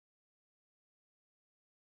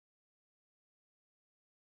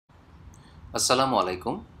আসসালামু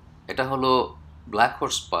আলাইকুম। এটা হলো ব্ল্যাক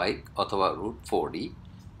হর্স পাইক অথবা রুট 4D,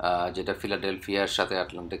 যেটা ফিলাডেলফিয়ার সাথে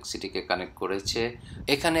আটলান্টিক সিটিকে কানেক্ট করেছে।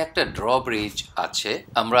 এখানে একটা ড্রব্রিজ আছে।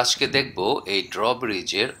 আমরা আজকে দেখব এই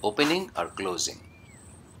ড্রব্রিজের ওপেনিং আর ক্লোজিং।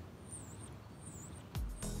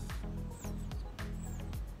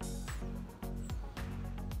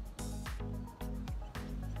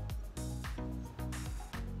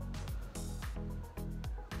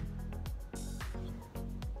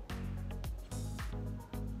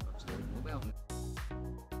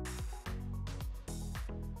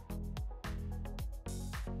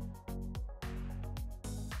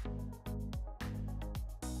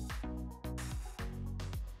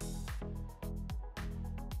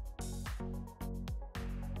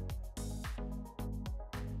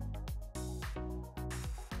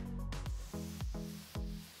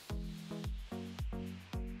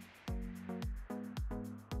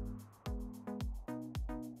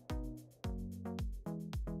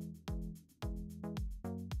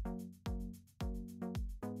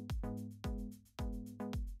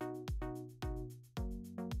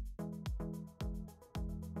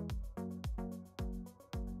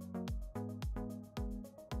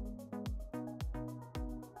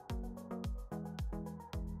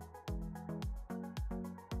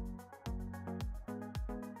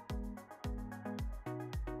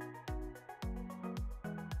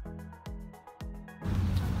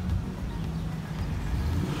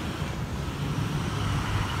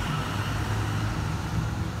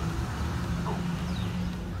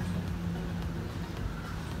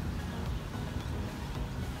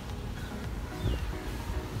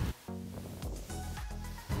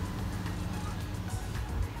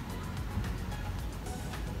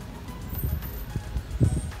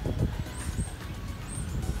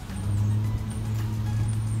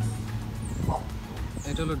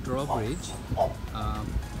 এটা হলো ড্রব্রিজ।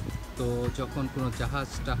 তো যখন কোনো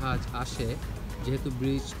জাহাজ আসে, যেহেতু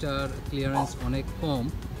ব্রিজটার ক্লিয়ারেন্স অনেক কম,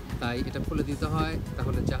 তাই এটা খুলে দিতে হয়,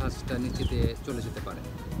 তাহলে জাহাজটা নিচে দিয়ে চলে যেতে পারে।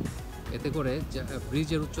 এতে করে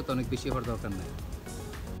ব্রিজের উচ্চতা অনেক বেশি হওয়ার দরকার নেই।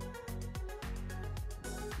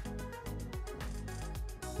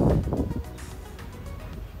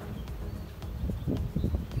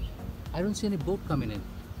 I don't see any boat coming in.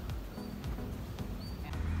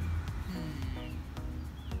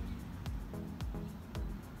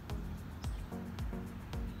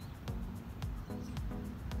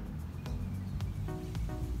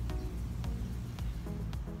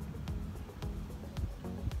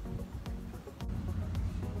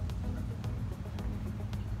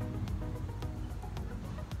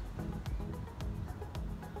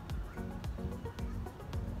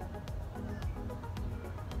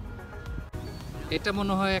 এটা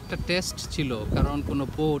মনে হয় একটা টেস্ট ছিল, কারণ কোনো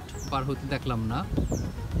বোট পার হতে দেখলাম না।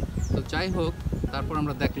 তো যাই হোক, তারপর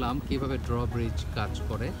আমরা দেখলাম কিভাবে ড্রব্রিজ কাজ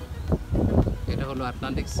করে। এটা হলো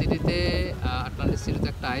আটলান্টিক সিটিতে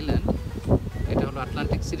একটা আইল্যান্ড। এটা হলো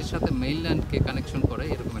আটলান্টিক সিটির সাথে মেইনল্যান্ডকে কানেকশন করে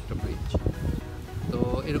এরকম একটা ব্রিজ। তো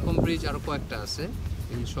এরকম ব্রিজ আরও কয়েকটা আছে,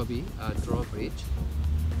 এগুলি সবই ড্রব্রিজ,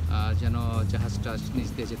 যেন জাহাজটা নিচ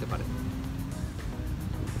দিয়ে যেতে পারে।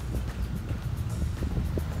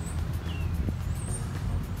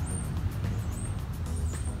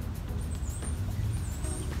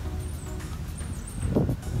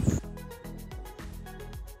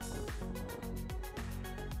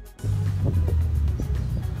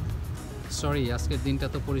 সরি, আজকের দিনটা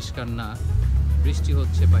তো পরিষ্কার না, বৃষ্টি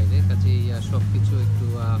হচ্ছে বাইরে, কাজেই সব কিছু একটু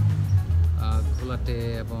ঘোলাটে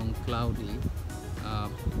এবং ক্লাউডি।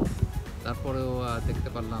 তারপরেও দেখতে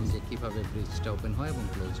পারলাম যে কীভাবে ব্রিজটা ওপেন হয় এবং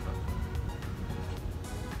ক্লোজ হয়।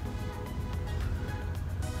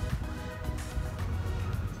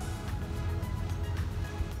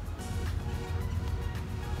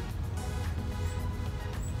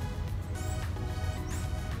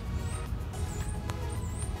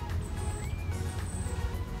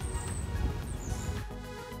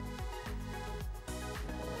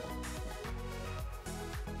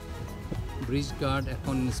 ব্রিজ গার্ড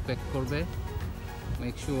এখন ইন্সপেক্ট করবে,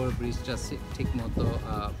 মেক শিওর ব্রিজটা ঠিক মতো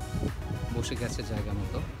বসে গেছে জায়গা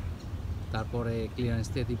মতো, তারপরে ক্লিয়ারেন্স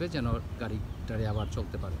দিয়ে দিবে যেন গাড়ি টাড়ি আবার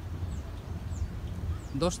চলতে পারে।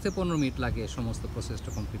 10 থেকে 15 মিনিট লাগে সমস্ত প্রসেসটা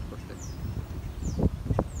কমপ্লিট করতে।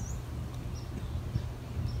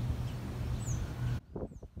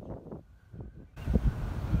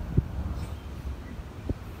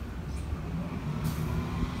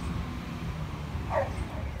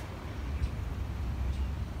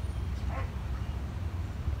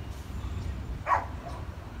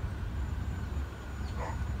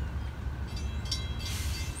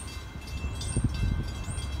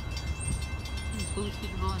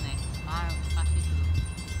 Boosted warning. Fire on package.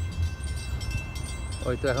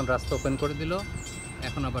 ওই তো এখন রাস্তা ওপেন করে দিল,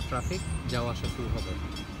 এখন আবার ট্রাফিক যাওয়া আসা শুরু হবে।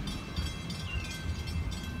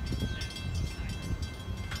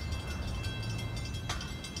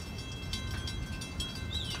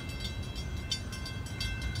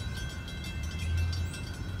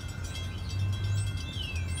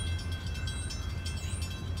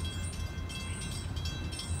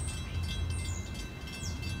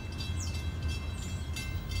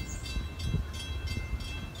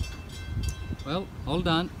 Well, all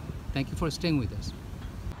done. Thank you for staying with us.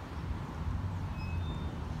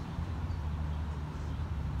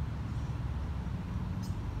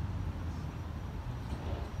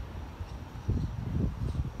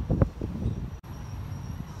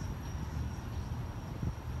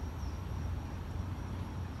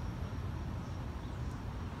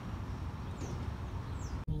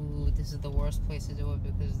 Ooh, this is the worst place to do it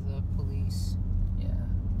because of the police.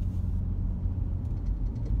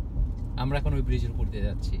 আমরা এখন ওই ব্রিজের উপর দিয়ে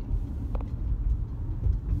যাচ্ছি।